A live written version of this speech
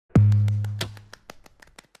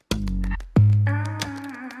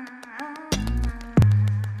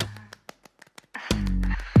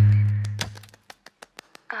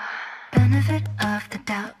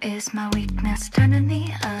is my weakness, turning the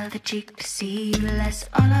other cheek to see you less.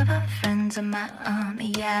 All of our friends are my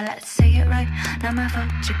army, yeah, let's say it right. Not my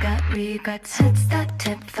fault you got regrets. Hits that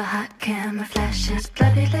tip for hot camera flashes,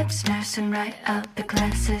 bloody lips nursing right out the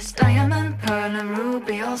glasses. Diamond, pearl and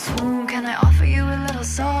ruby all swoon. Can I offer you a little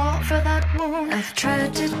salt for that wound? I've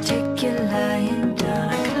tried to take you lying down,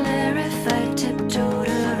 I clarified, tiptoed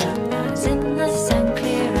around. I was innocent,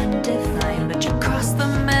 clear and divine, but you cross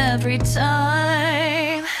them every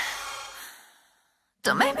time.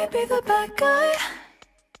 Don't make me be the bad guy.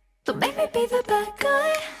 Don't make me be the bad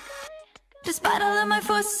guy. Despite all of my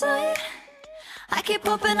foresight, I keep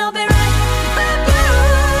hoping I'll be right. But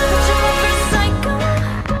you fall for psycho.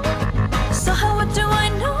 So how, what do I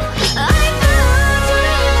know? I know you're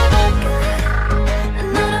really the bad guy. And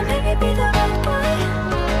now don't make me be the bad guy.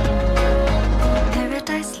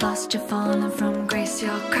 Paradise lost, you're falling from grace.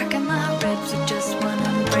 You're cracking my ribs, you just wanna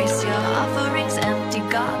embrace. Your offerings empty,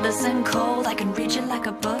 godless and cold. I can read you like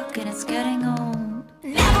a book and it's getting old.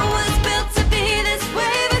 Never was built